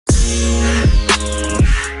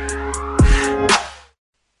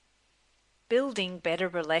building better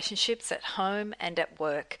relationships at home and at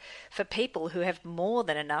work for people who have more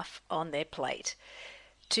than enough on their plate.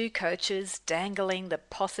 Two coaches dangling the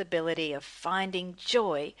possibility of finding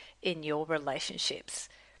joy in your relationships.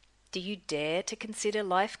 Do you dare to consider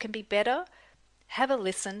life can be better? Have a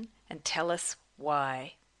listen and tell us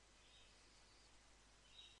why.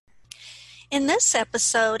 In this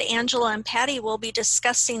episode, Angela and Patty will be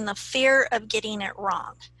discussing the fear of getting it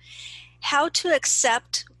wrong. How to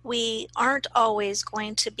accept we aren't always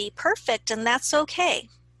going to be perfect, and that's okay.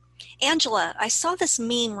 Angela, I saw this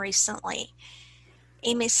meme recently.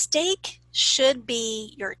 A mistake should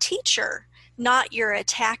be your teacher, not your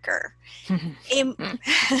attacker. A,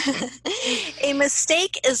 a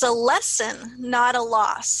mistake is a lesson, not a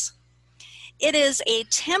loss. It is a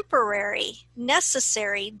temporary,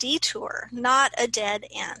 necessary detour, not a dead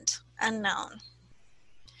end, unknown.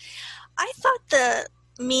 I thought the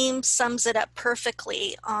meme sums it up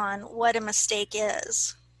perfectly on what a mistake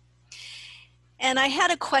is. And I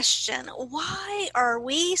had a question. Why are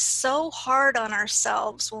we so hard on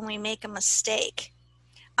ourselves when we make a mistake?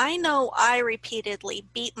 I know I repeatedly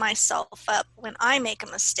beat myself up when I make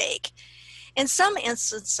a mistake. In some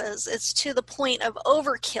instances, it's to the point of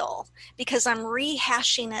overkill because I'm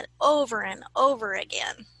rehashing it over and over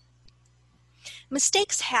again.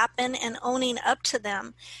 Mistakes happen, and owning up to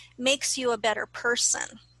them makes you a better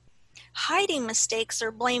person. Hiding mistakes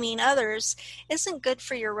or blaming others isn't good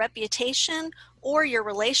for your reputation or your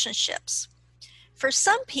relationships. For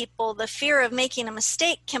some people, the fear of making a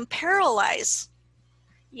mistake can paralyze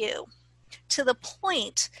you to the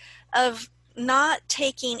point of not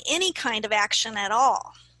taking any kind of action at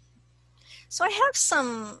all. So I have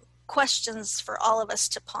some questions for all of us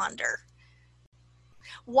to ponder.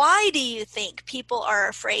 Why do you think people are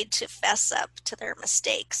afraid to fess up to their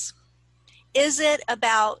mistakes? Is it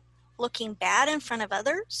about looking bad in front of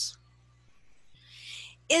others?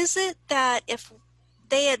 Is it that if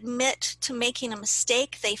they admit to making a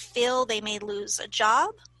mistake, they feel they may lose a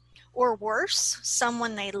job, or worse,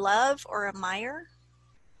 someone they love or admire?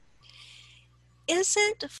 Is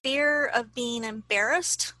it fear of being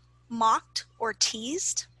embarrassed, mocked, or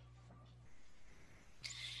teased?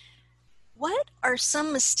 What are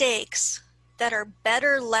some mistakes that are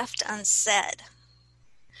better left unsaid?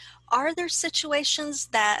 Are there situations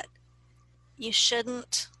that you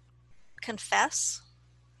shouldn't confess?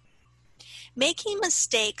 Making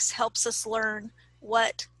mistakes helps us learn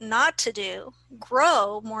what not to do,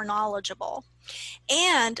 grow more knowledgeable,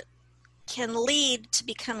 and can lead to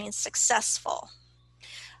becoming successful.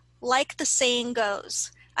 Like the saying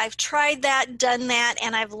goes, I've tried that, done that,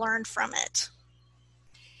 and I've learned from it.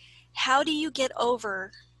 How do you get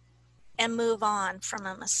over and move on from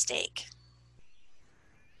a mistake?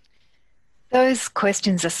 Those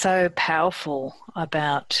questions are so powerful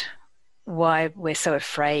about why we're so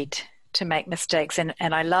afraid to make mistakes. And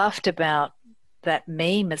I laughed about that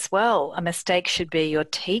meme as well. A mistake should be your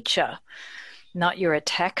teacher, not your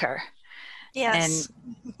attacker. Yes.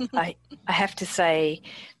 And I have to say,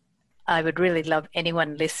 I would really love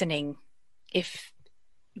anyone listening, if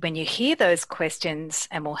when you hear those questions,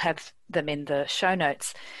 and we'll have them in the show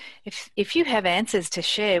notes, if you have answers to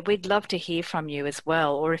share, we'd love to hear from you as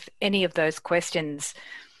well. Or if any of those questions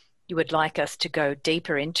you would like us to go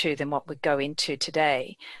deeper into than what we go into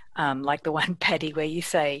today, like the one, Patty, where you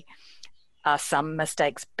say, are some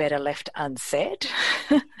mistakes better left unsaid?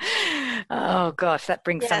 Oh gosh, that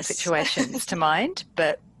brings some situations to mind.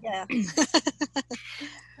 But yeah.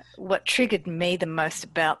 What triggered me the most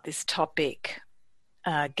about this topic,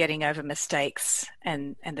 getting over mistakes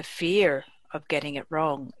and the fear of getting it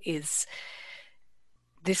wrong, is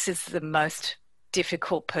this is the most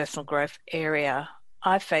difficult personal growth area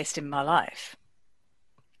I've faced in my life.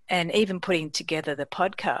 And even putting together the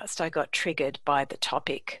podcast, I got triggered by the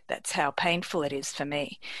topic. That's how painful it is for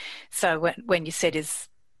me. So when you said, is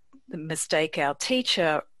the mistake our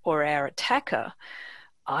teacher or our attacker,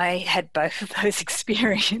 I had both of those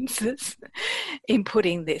experiences in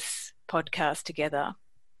putting this podcast together.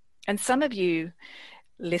 And some of you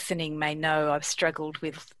listening may know I've struggled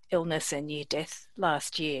with illness and near death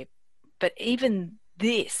last year. But even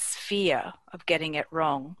this fear of getting it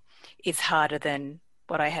wrong is harder than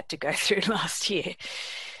what I had to go through last year.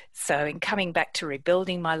 So in coming back to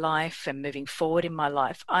rebuilding my life and moving forward in my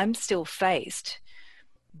life, I'm still faced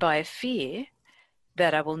by a fear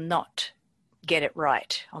that I will not get it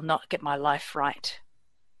right. I'll not get my life right.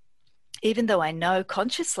 Even though I know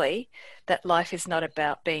consciously that life is not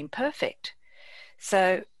about being perfect.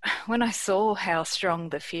 So when I saw how strong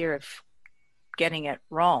the fear of getting it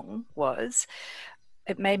wrong was,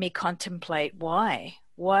 it made me contemplate why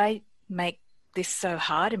make this so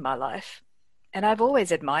hard in my life. And I've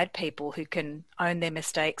always admired people who can own their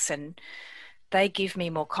mistakes, and they give me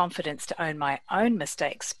more confidence to own my own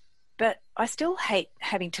mistakes. But I still hate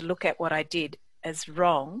having to look at what I did as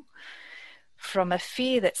wrong from a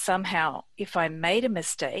fear that somehow if I made a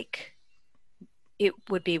mistake, it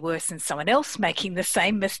would be worse than someone else making the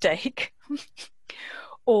same mistake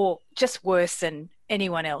or just worse than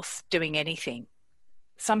anyone else doing anything.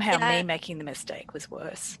 Somehow me making the mistake was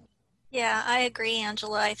worse. Yeah, I agree,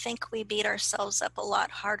 Angela. I think we beat ourselves up a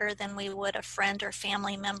lot harder than we would a friend or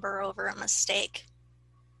family member over a mistake.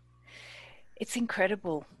 It's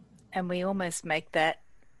incredible. And we almost make that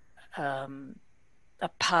a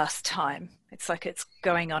pastime. It's like it's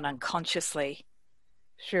going on unconsciously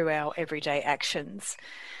through our everyday actions.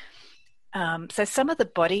 So some of the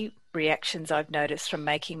body reactions I've noticed from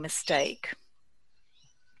making a mistake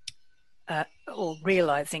or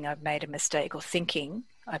realizing I've made a mistake or thinking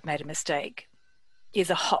I've made a mistake is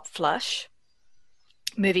a hot flush,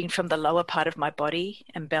 moving from the lower part of my body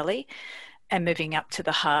and belly and moving up to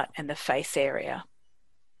the heart and the face area.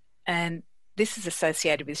 And this is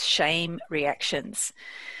associated with shame reactions.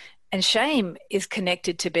 And shame is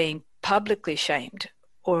connected to being publicly shamed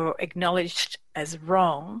or acknowledged as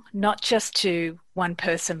wrong, not just to one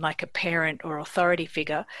person like a parent or authority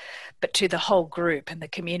figure, but to the whole group and the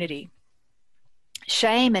community.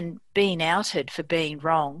 Shame and being outed for being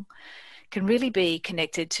wrong can really be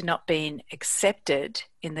connected to not being accepted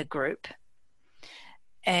in the group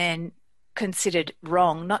and considered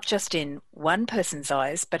wrong, not just in one person's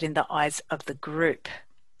eyes, but in the eyes of the group.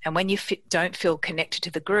 And when you don't feel connected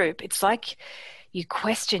to the group, it's like you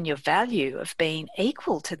question your value of being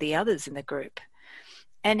equal to the others in the group,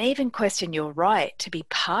 and even question your right to be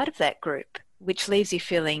part of that group, which leaves you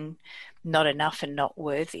feeling not enough and not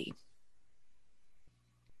worthy.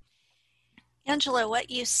 Angela,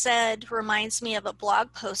 what you said reminds me of a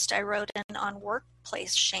blog post I wrote on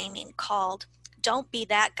workplace shaming called "Don't Be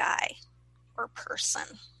That Guy or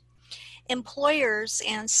Person." Employers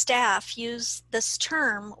and staff use this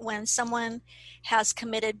term when someone has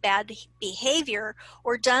committed bad behavior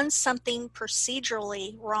or done something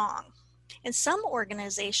procedurally wrong. In some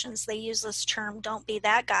organizations, they use this term, "Don't be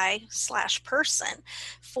that guy / person,"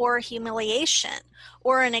 for humiliation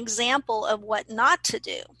or an example of what not to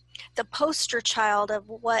do, the poster child of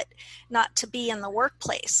what not to be in the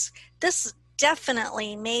workplace. This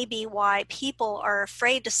definitely may be why people are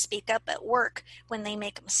afraid to speak up at work when they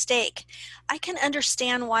make a mistake. I can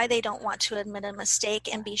understand why they don't want to admit a mistake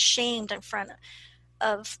and be shamed in front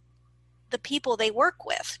of the people they work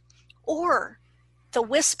with, or the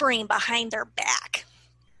whispering behind their back.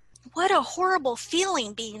 What a horrible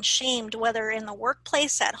feeling, being shamed, whether in the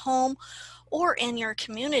workplace, at home, or in your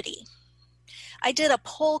community. I did a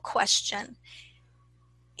poll question,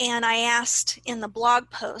 and I asked in the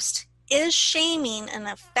blog post, is shaming an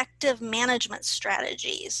effective management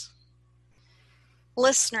strategies?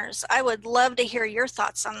 Listeners, I would love to hear your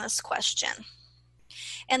thoughts on this question.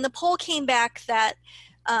 And the poll came back that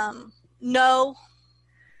no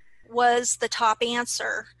was the top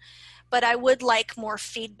answer, but I would like more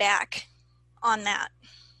feedback on that.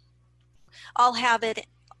 I'll have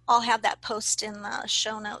that post in the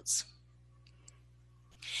show notes.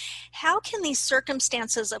 How can these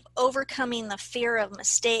circumstances of overcoming the fear of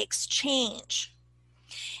mistakes change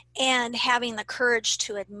and having the courage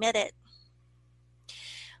to admit it?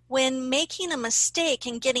 When making a mistake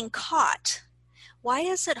and getting caught, why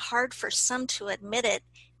is it hard for some to admit it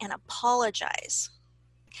and apologize?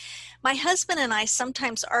 My husband and I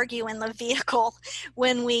sometimes argue in the vehicle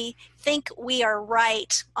when we think we are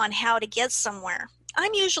right on how to get somewhere.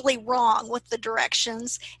 I'm usually wrong with the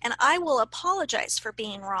directions, and I will apologize for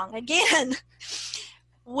being wrong again.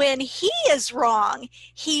 When he is wrong,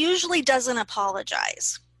 he usually doesn't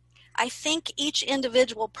apologize. I think each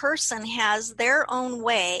individual person has their own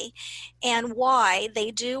way and why they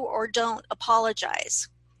do or don't apologize.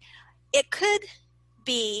 It could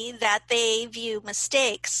be that they view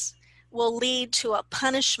mistakes will lead to a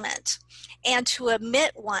punishment, and to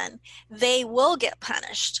admit one, they will get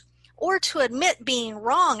punished, or to admit being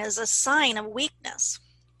wrong is a sign of weakness.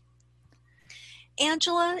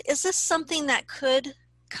 Angela, is this something that could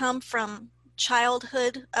come from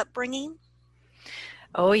childhood upbringing?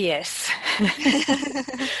 Oh, yes.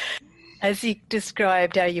 As you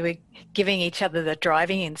described how you were giving each other the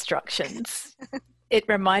driving instructions, it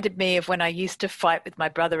reminded me of when I used to fight with my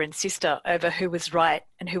brother and sister over who was right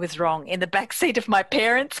and who was wrong in the back seat of my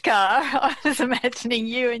parents' car. I was imagining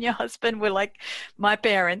you and your husband were like my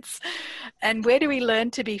parents. And where do we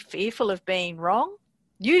learn to be fearful of being wrong?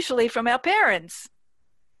 Usually from our parents.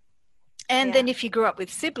 And then if you grew up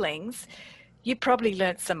with siblings, You probably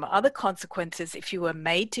learnt some other consequences if you were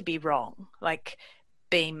made to be wrong, like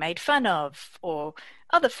being made fun of or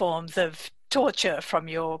other forms of torture from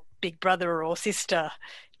your big brother or sister.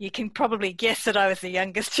 You can probably guess that I was the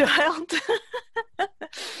youngest child.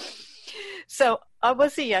 So I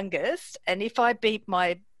was the youngest, and if I beat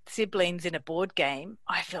my siblings in a board game,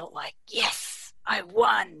 I felt like, yes, I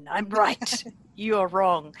won. I'm right. You're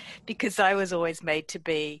wrong. Because I was always made to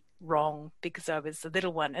be wrong because I was the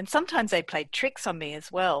little one. And sometimes they played tricks on me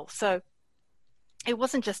as well. So it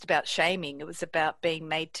wasn't just about shaming, it was about being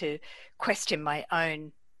made to question my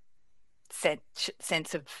own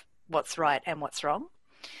sense of what's right and what's wrong.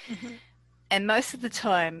 Mm-hmm. And most of the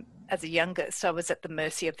time, as a youngest, I was at the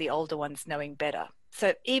mercy of the older ones knowing better.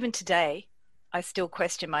 So even today, I still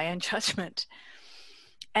question my own judgment.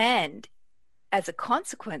 And as a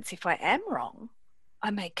consequence, if I am wrong,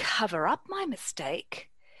 I may cover up my mistake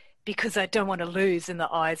because I don't want to lose in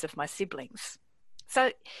the eyes of my siblings.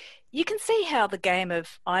 So you can see how the game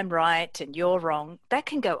of I'm right and you're wrong, that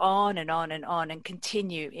can go on and on and on and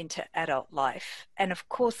continue into adult life. And of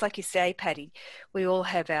course, like you say, Patty, we all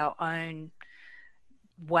have our own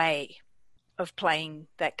way of playing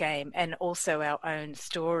that game and also our own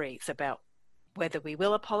stories about whether we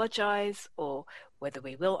will apologize or whether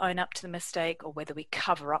we will own up to the mistake or whether we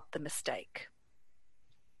cover up the mistake.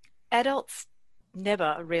 Adults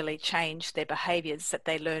never really change their behaviors that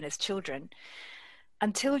they learn as children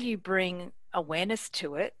until you bring awareness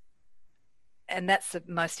to it. And that's the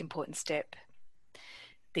most important step,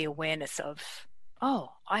 the awareness of,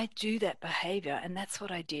 oh, I do that behavior and that's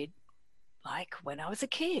what I did like when I was a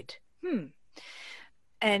kid.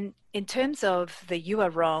 And in terms of the you are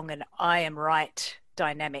wrong and I am right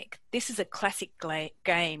dynamic, this is a classic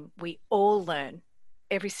game we all learn,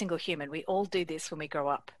 every single human. We all do this when we grow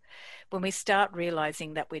up. When we start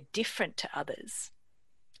realizing that we're different to others,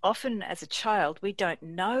 often as a child, we don't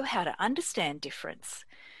know how to understand difference.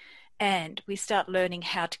 And we start learning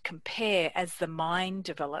how to compare as the mind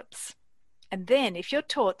develops. And then if you're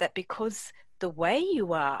taught that because the way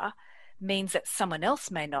you are means that someone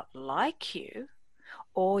else may not like you,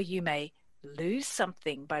 or you may lose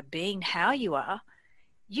something by being how you are,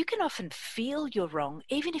 you can often feel you're wrong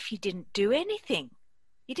even if you didn't do anything.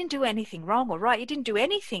 You didn't do anything wrong or right. You didn't do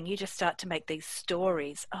anything. You just start to make these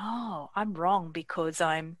stories. Oh, I'm wrong because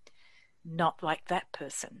I'm not like that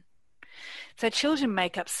person. So children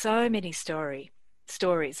make up so many stories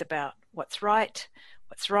about what's right,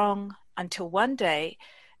 what's wrong, until one day,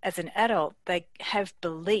 as an adult, they have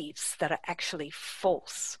beliefs that are actually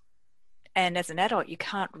false. And as an adult, you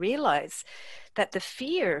can't realize that the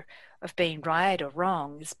fear of being right or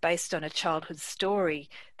wrong is based on a childhood story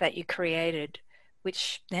that you created,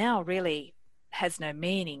 which now really has no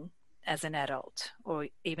meaning as an adult or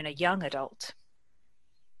even a young adult.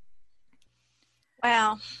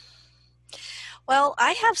 Wow. Well,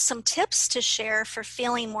 I have some tips to share for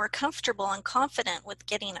feeling more comfortable and confident with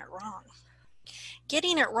getting it wrong.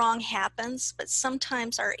 Getting it wrong happens, but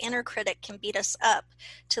sometimes our inner critic can beat us up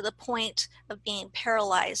to the point of being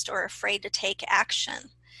paralyzed or afraid to take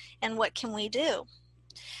action. And what can we do?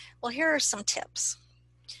 Well, here are some tips.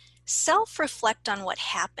 Self-reflect on what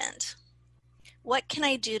happened. What can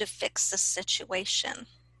I do to fix this situation?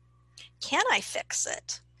 Can I fix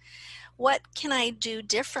it? What can I do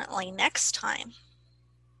differently next time?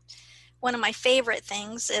 One of my favorite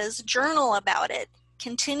things is journal about it.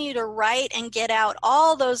 Continue to write and get out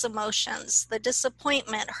all those emotions, the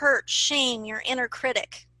disappointment, hurt, shame, your inner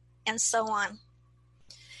critic, and so on.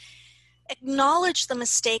 Acknowledge the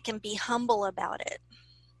mistake and be humble about it.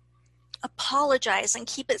 Apologize and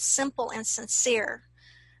keep it simple and sincere.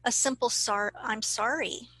 A simple I'm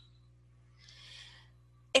sorry.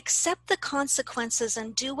 Accept the consequences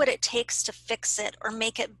and do what it takes to fix it or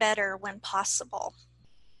make it better when possible.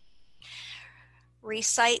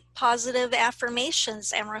 Recite positive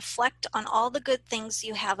affirmations and reflect on all the good things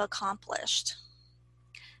you have accomplished.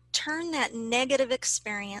 Turn that negative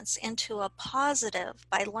experience into a positive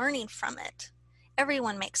by learning from it.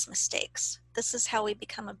 Everyone makes mistakes. This is how we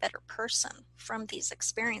become a better person from these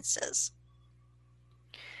experiences.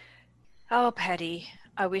 Oh, Patty,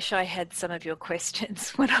 I wish I had some of your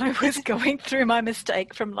questions when I was going through my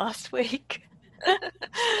mistake from last week.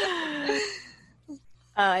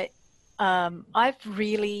 I've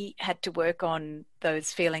really had to work on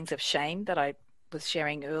those feelings of shame that I was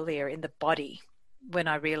sharing earlier in the body when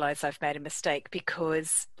I realize I've made a mistake,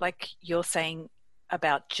 because like you're saying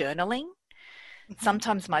about journaling,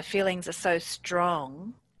 sometimes my feelings are so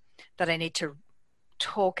strong that I need to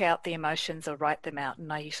talk out the emotions or write them out,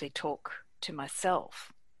 and I usually talk to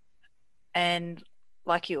myself. And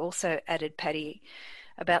like you also added, Patty,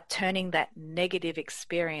 about turning that negative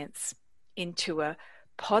experience into a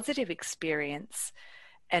positive experience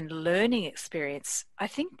and learning experience, I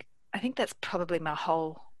think that's probably my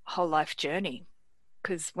whole life journey.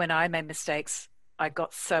 Because when I made mistakes, I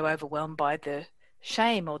got so overwhelmed by the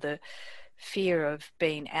shame or the fear of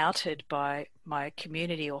being outed by my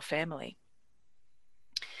community or family.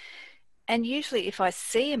 And usually if I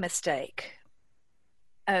see a mistake,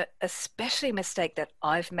 especially a mistake that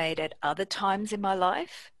I've made at other times in my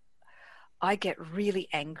life, I get really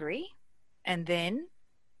angry and then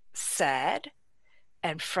sad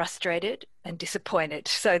and frustrated and disappointed.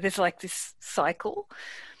 So there's like this cycle,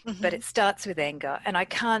 but it starts with anger. And I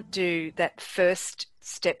can't do that first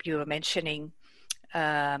step you were mentioning,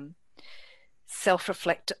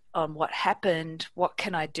 self-reflect on what happened, what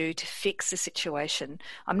can I do to fix the situation.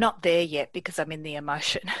 I'm not there yet because I'm in the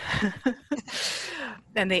emotion.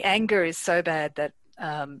 And the anger is so bad that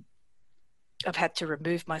I've had to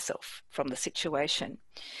remove myself from the situation.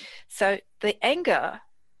 So the anger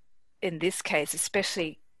in this case,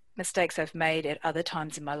 especially mistakes I've made at other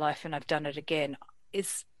times in my life and I've done it again,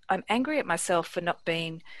 is I'm angry at myself for not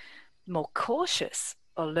being more cautious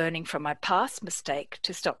or learning from my past mistake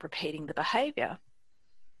to stop repeating the behavior.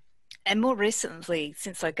 And more recently,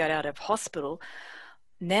 since I got out of hospital,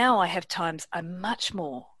 now I have times I'm much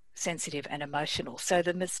more sensitive and emotional. So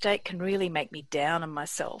the mistake can really make me down on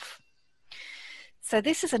myself. So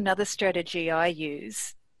this is another strategy I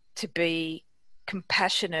use to be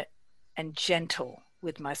compassionate and gentle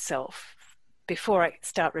with myself before I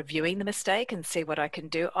start reviewing the mistake and see what I can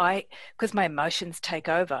do. Because my emotions take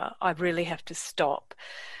over, I really have to stop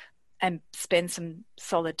and spend some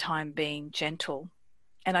solid time being gentle.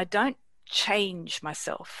 And I don't change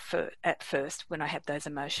myself at first when I have those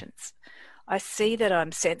emotions. I see that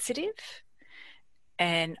I'm sensitive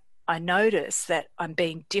and I notice that I'm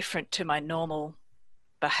being different to my normal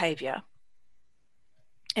behavior.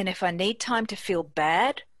 And if I need time to feel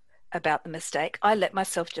bad about the mistake, I let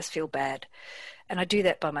myself just feel bad. And I do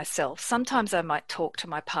that by myself. Sometimes I might talk to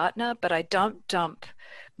my partner, but I don't dump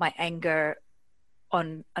my anger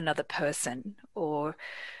on another person, or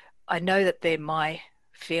I know that they're my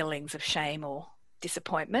feelings of shame or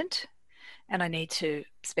disappointment, and I need to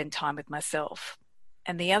spend time with myself.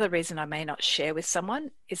 And the other reason I may not share with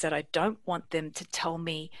someone is that I don't want them to tell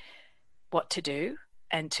me what to do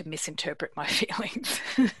and to misinterpret my feelings.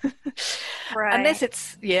 Right. Unless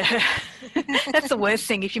it's, that's the worst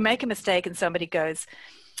thing. If you make a mistake and somebody goes,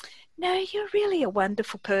 no, you're really a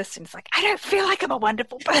wonderful person. It's like, I don't feel like I'm a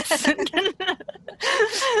wonderful person.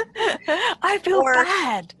 I feel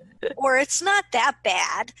bad. Or it's not that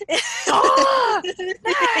bad. Oh,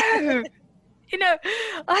 no. You know,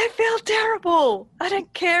 I feel terrible. I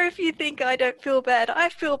don't care if you think I don't feel bad. I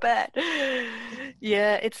feel bad.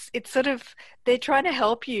 Yeah, it's sort of, they're trying to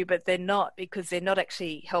help you, but they're not, because they're not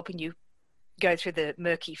actually helping you go through the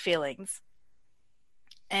murky feelings.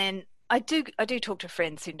 And I do talk to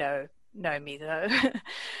friends who know me though,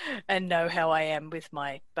 and know how I am with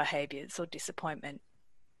my behaviors or disappointment.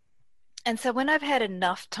 And so when I've had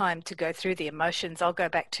enough time to go through the emotions, I'll go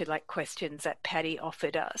back to like questions that Patty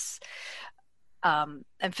offered us.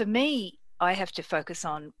 And for me, I have to focus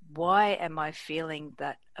on, why am I feeling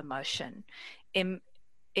that emotion?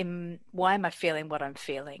 Why am I feeling what I'm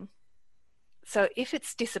feeling? So if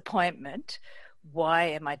it's disappointment, why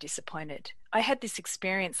am I disappointed? I had this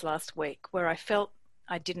experience last week where I felt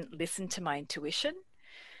I didn't listen to my intuition.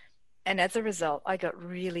 And as a result, I got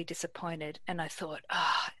really disappointed. And I thought,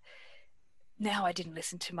 now I didn't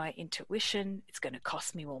listen to my intuition. It's going to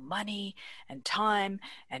cost me more money and time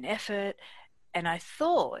and effort. And I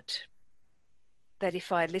thought that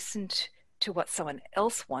if I listened to what someone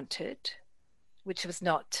else wanted, which was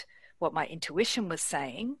not what my intuition was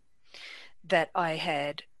saying, that I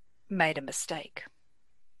had made a mistake.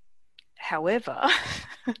 However,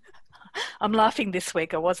 I'm laughing this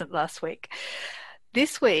week. I wasn't last week.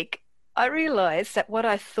 This week, I realized that what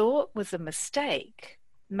I thought was a mistake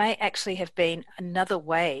may actually have been another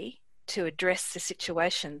way to address the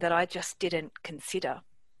situation that I just didn't consider.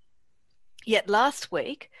 Yet last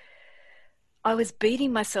week, I was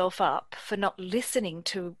beating myself up for not listening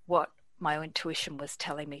to what my intuition was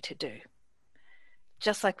telling me to do.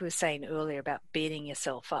 Just like we were saying earlier about beating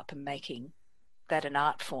yourself up and making that an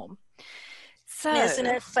art form. So, isn't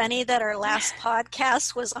it funny that our last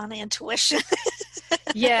podcast was on intuition?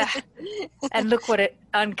 Yeah. And look what it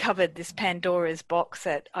uncovered, this Pandora's box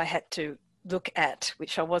that I had to look at,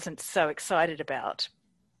 which I wasn't so excited about.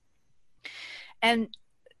 And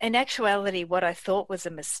in actuality, what I thought was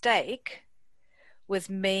a mistake was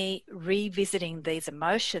me revisiting these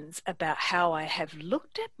emotions about how I have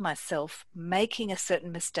looked at myself making a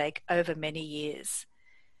certain mistake over many years,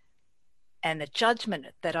 and the judgment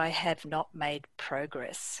that I have not made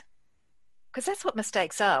progress. Because that's what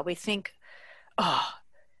mistakes are. We think, oh,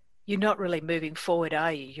 you're not really moving forward,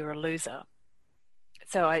 are you? You're a loser.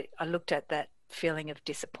 So I looked at that feeling of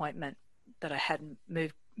disappointment that I hadn't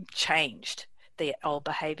changed the old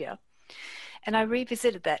behavior. And I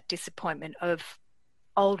revisited that disappointment of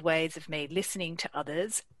old ways of me listening to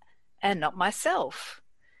others and not myself.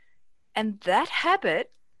 And that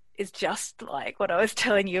habit is just like what I was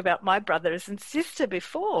telling you about my brothers and sister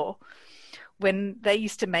before, when they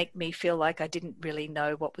used to make me feel like I didn't really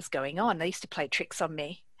know what was going on. They used to play tricks on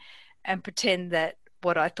me and pretend that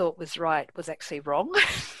what I thought was right was actually wrong.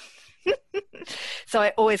 So I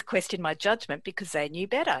always questioned my judgment because they knew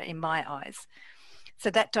better in my eyes. So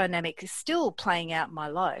that dynamic is still playing out in my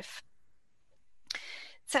life.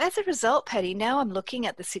 So as a result, Patty, now I'm looking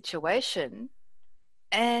at the situation,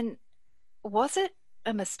 and was it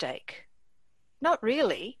a mistake? Not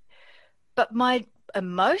really, but my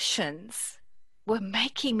emotions were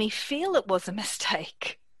making me feel it was a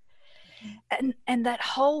mistake. And that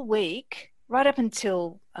whole week, right up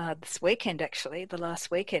until this weekend, actually, the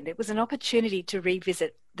last weekend, it was an opportunity to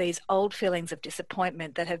revisit these old feelings of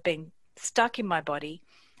disappointment that have been stuck in my body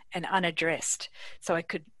and unaddressed, so I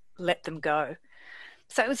could let them go.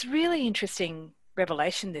 So it was really interesting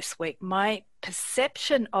revelation this week. My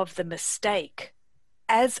perception of the mistake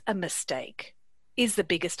as a mistake is the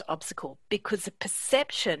biggest obstacle, because the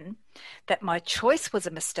perception that my choice was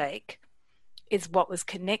a mistake is what was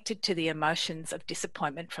connected to the emotions of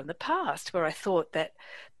disappointment from the past, where I thought that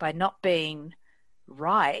by not being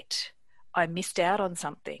right, I missed out on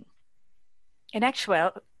something. In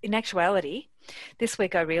actuality, this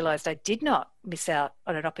week I realized I did not miss out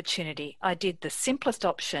on an opportunity. I did the simplest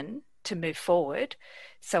option to move forward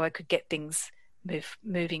so I could get things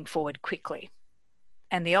moving forward quickly.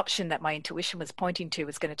 And the option that my intuition was pointing to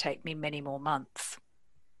was going to take me many more months,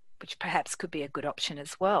 which perhaps could be a good option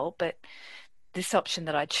as well. But this option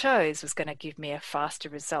that I chose was going to give me a faster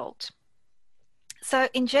result. So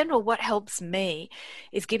in general, what helps me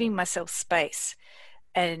is giving myself space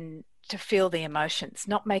and to feel the emotions,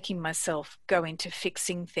 not making myself go into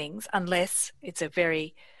fixing things unless it's a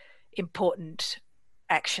very important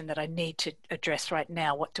action that I need to address right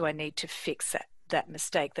now. What do I need to fix that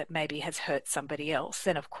mistake that maybe has hurt somebody else?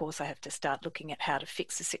 Then of course I have to start looking at how to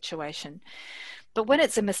fix the situation. But when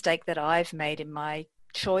it's a mistake that I've made in my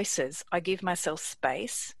choices, I give myself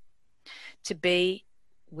space to be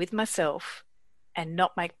with myself and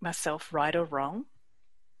not make myself right or wrong.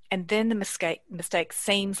 And then the mistake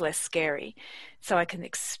seems less scary. So I can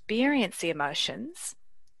experience the emotions,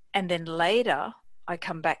 and then later I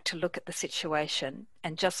come back to look at the situation,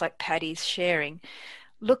 and just like Patty's sharing,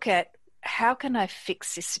 look at how can I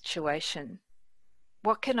fix this situation?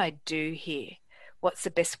 What can I do here? What's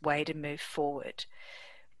the best way to move forward?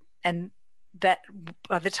 And that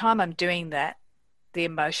by the time I'm doing that, the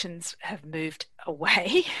emotions have moved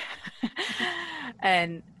away.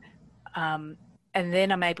 And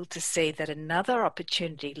then I'm able to see that another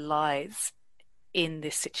opportunity lies in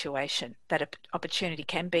this situation. That opportunity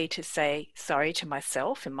can be to say sorry to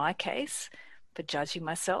myself, in my case, for judging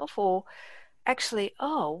myself, or actually,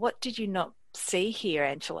 oh, what did you not see here,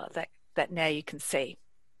 Angela, that now you can see?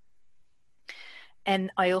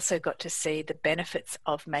 And I also got to see the benefits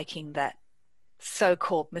of making that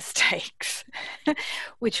so-called mistakes,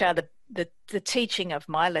 which are the teaching of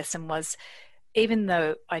my lesson was, even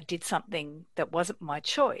though I did something that wasn't my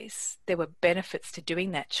choice, there were benefits to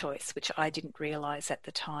doing that choice, which I didn't realize at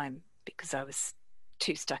the time because I was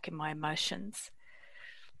too stuck in my emotions.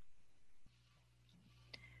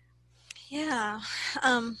 Yeah.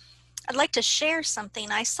 I'd like to share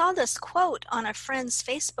something. I saw this quote on a friend's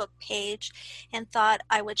Facebook page and thought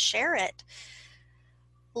I would share it.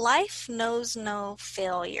 Life knows no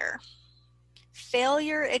failure.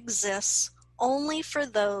 Failure exists only for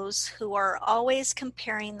those who are always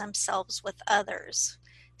comparing themselves with others.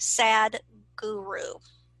 Sad Guru.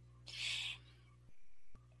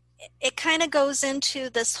 It kind of goes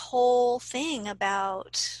into this whole thing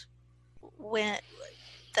about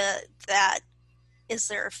is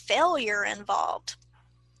there a failure involved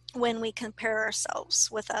when we compare ourselves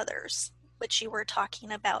with others, which you were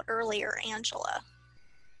talking about earlier, Angela.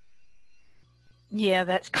 Yeah,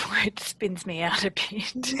 that quote spins me out a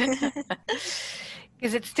bit.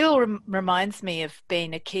 Because it still reminds me of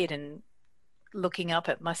being a kid and looking up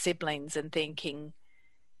at my siblings and thinking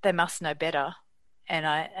they must know better. And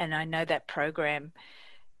I know that program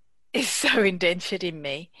is so indentured in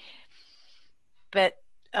me. But,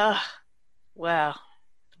 wow,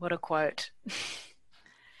 what a quote.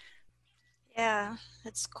 Yeah,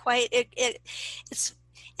 it's quite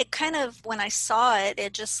it kind of, when I saw it,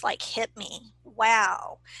 it just like hit me.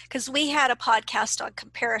 Wow. Because we had a podcast on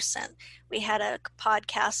comparison. We had a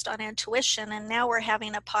podcast on intuition, and now we're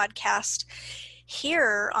having a podcast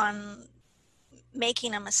here on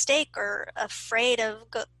making a mistake or afraid of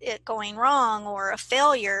it going wrong or a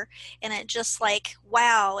failure. And it just like,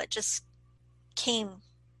 wow, it just came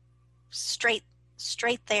straight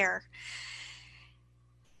there.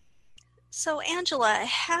 So, Angela,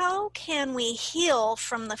 how can we heal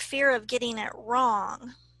from the fear of getting it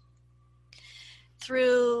wrong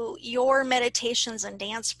through your meditations and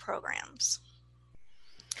dance programs?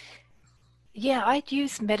 Yeah, I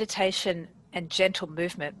use meditation and gentle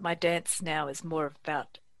movement. My dance now is more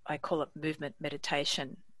about, I call it movement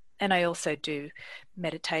meditation. And I also do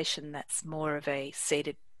meditation that's more of a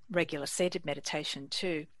regular seated meditation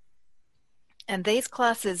too. And these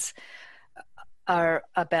classes are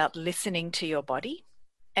about listening to your body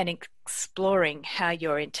and exploring how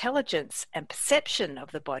your intelligence and perception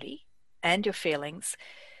of the body and your feelings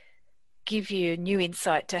give you new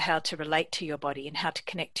insight to how to relate to your body and how to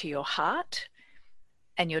connect to your heart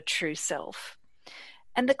and your true self.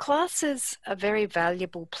 And the classes are very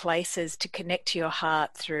valuable places to connect to your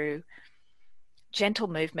heart through gentle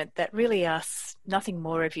movement that really asks nothing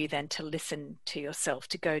more of you than to listen to yourself,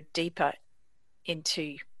 to go deeper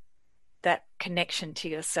into that connection to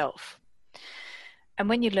yourself. And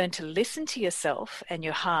when you learn to listen to yourself and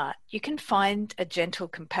your heart, you can find a gentle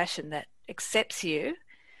compassion that accepts you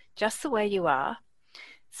just the way you are.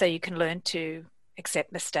 So you can learn to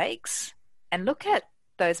accept mistakes and look at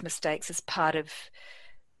those mistakes as part of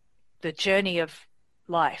the journey of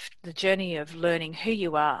life, the journey of learning who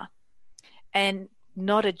you are, and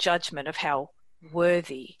not a judgment of how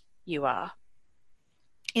worthy you are.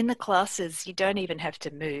 In the classes, you don't even have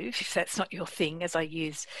to move if that's not your thing, as I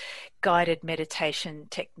use guided meditation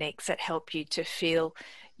techniques that help you to feel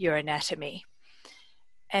your anatomy.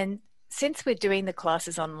 And since we're doing the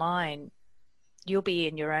classes online, you'll be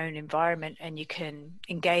in your own environment and you can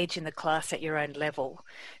engage in the class at your own level.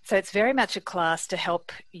 So it's very much a class to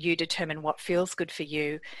help you determine what feels good for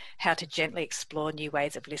you, how to gently explore new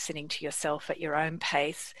ways of listening to yourself at your own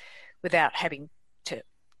pace without having to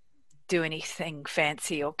do anything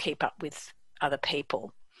fancy or keep up with other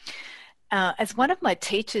people. As one of my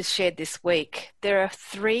teachers shared this week, there are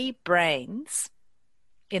 3 brains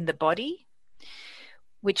in the body,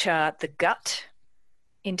 which are the gut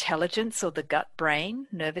intelligence or the gut brain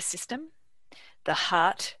nervous system, the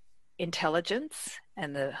heart intelligence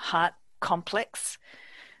and the heart complex.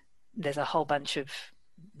 There's a whole bunch of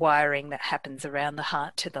wiring that happens around the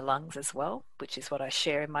heart to the lungs as well, which is what I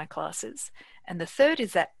share in my classes. And the third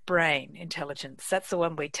is that brain intelligence. That's the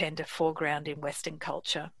one we tend to foreground in Western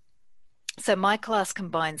culture. So my class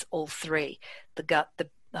combines all 3, the gut,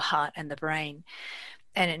 the heart and the brain.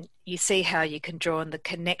 And you see how you can draw on the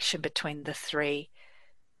connection between the 3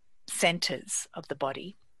 centers of the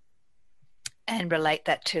body and relate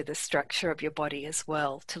that to the structure of your body as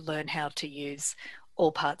well, to learn how to use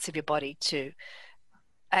all parts of your body to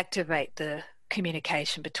activate the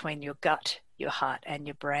communication between your gut, your heart and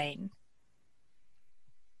your brain.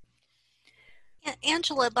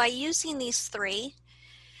 Angela, by using these 3,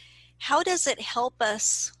 how does it help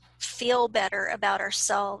us feel better about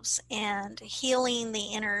ourselves and healing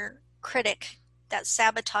the inner critic that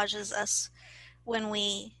sabotages us when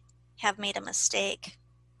we have made a mistake?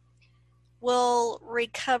 Will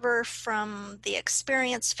recover from the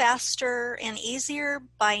experience faster and easier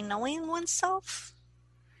by knowing oneself?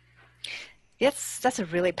 Yes, that's a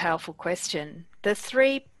really powerful question. The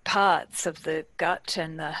 3 parts of the gut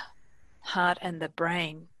and the heart and the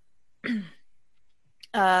brain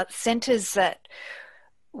are centers that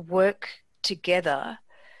work together.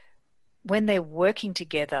 When they're working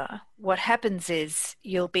together, what happens is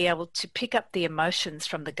you'll be able to pick up the emotions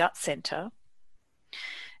from the gut center,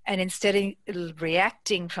 and instead of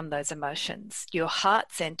reacting from those emotions, your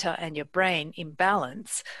heart center and your brain in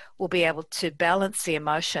balance will be able to balance the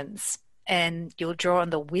emotions, and you'll draw on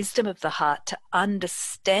the wisdom of the heart to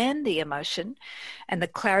understand the emotion and the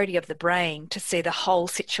clarity of the brain to see the whole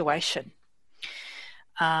situation.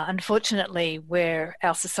 Unfortunately, where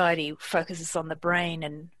our society focuses on the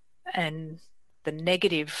brain and the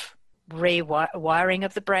negative rewiring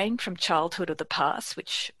of the brain from childhood or the past,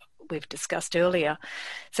 which we've discussed earlier.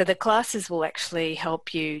 So the classes will actually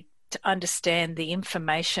help you to understand the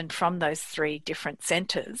information from those 3 different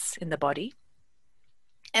centers in the body,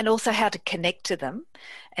 and also how to connect to them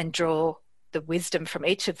and draw the wisdom from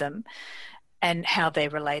each of them and how they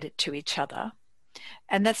relate it to each other.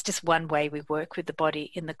 And that's just one way we work with the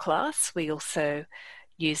body in the class. We also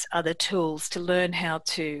use other tools to learn how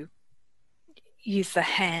to use the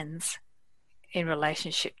hands in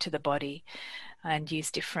relationship to the body, and use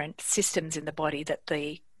different systems in the body that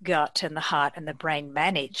the gut and the heart and the brain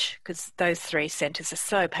manage, because those three centers are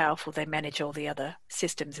so powerful. They manage all the other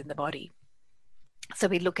systems in the body. So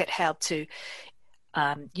we look at how to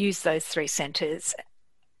use those three centers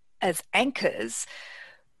as anchors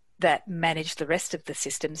that manage the rest of the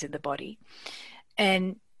systems in the body.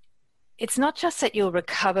 And it's not just that you'll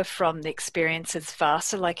recover from the experiences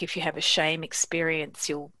faster. Like if you have a shame experience,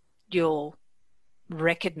 you'll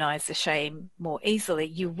recognize the shame more easily.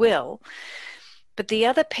 You will. But the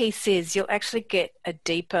other piece is you'll actually get a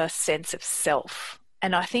deeper sense of self.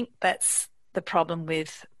 And I think that's the problem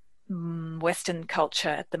with Western culture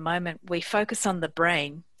at the moment. We focus on the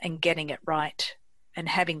brain and getting it right and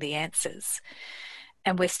having the answers.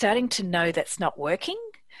 And we're starting to know that's not working,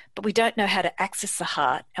 but we don't know how to access the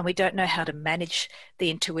heart, and we don't know how to manage the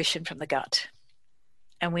intuition from the gut.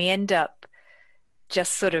 And we end up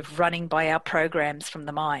just sort of running by our programs from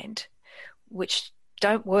the mind, which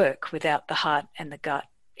don't work without the heart and the gut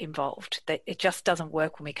involved. That it just doesn't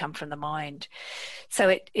work when we come from the mind.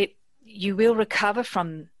 So you will recover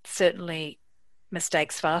from certainly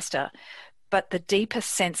mistakes faster, but the deeper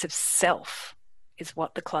sense of self is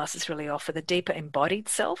what the classes really offer, the deeper embodied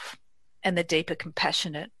self and the deeper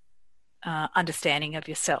compassionate understanding of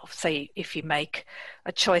yourself. So if you make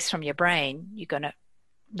a choice from your brain, you're going to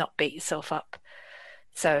not beat yourself up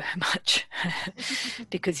so much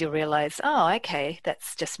because you'll realize, oh, okay,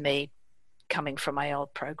 that's just me coming from my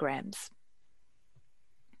old programs.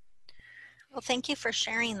 Well, thank you for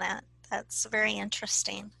sharing that. That's very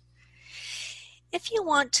interesting. If you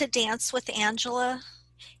want to dance with Angela,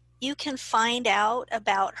 you can find out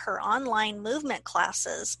about her online movement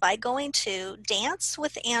classes by going to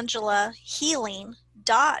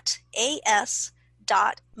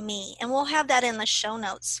dancewithangelhealing.as.me, and we'll have that in the show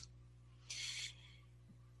notes.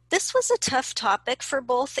 This was a tough topic for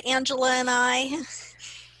both Angela and I,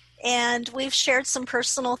 and we've shared some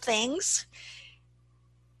personal things,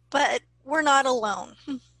 but we're not alone.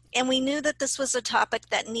 And we knew that this was a topic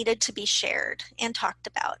that needed to be shared and talked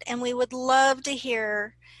about, and we would love to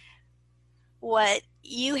hear what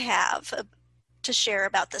you have to share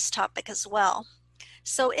about this topic as well.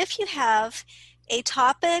 So if you have a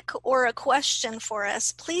topic or a question for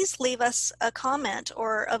us, please leave us a comment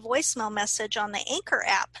or a voicemail message on the Anchor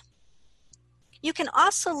app. You can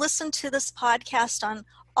also listen to this podcast on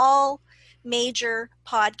all major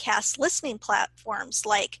podcast listening platforms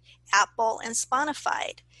like Apple and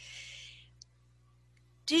Spotify.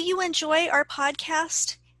 Do you enjoy our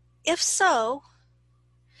podcast? If so,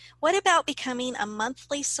 what about becoming a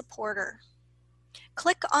monthly supporter?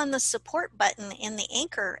 Click on the support button in the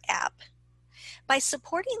Anchor app. By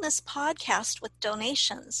supporting this podcast with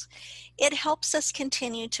donations, it helps us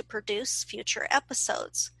continue to produce future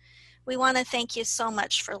episodes. We want to thank you so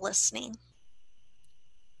much for listening.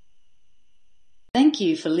 Thank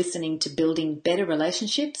you for listening to Building Better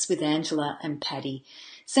Relationships with Angela and Patty.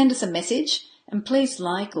 Send us a message and please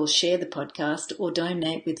like or share the podcast or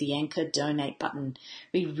donate with the Anchor donate button.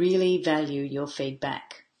 We really value your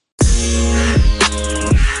feedback.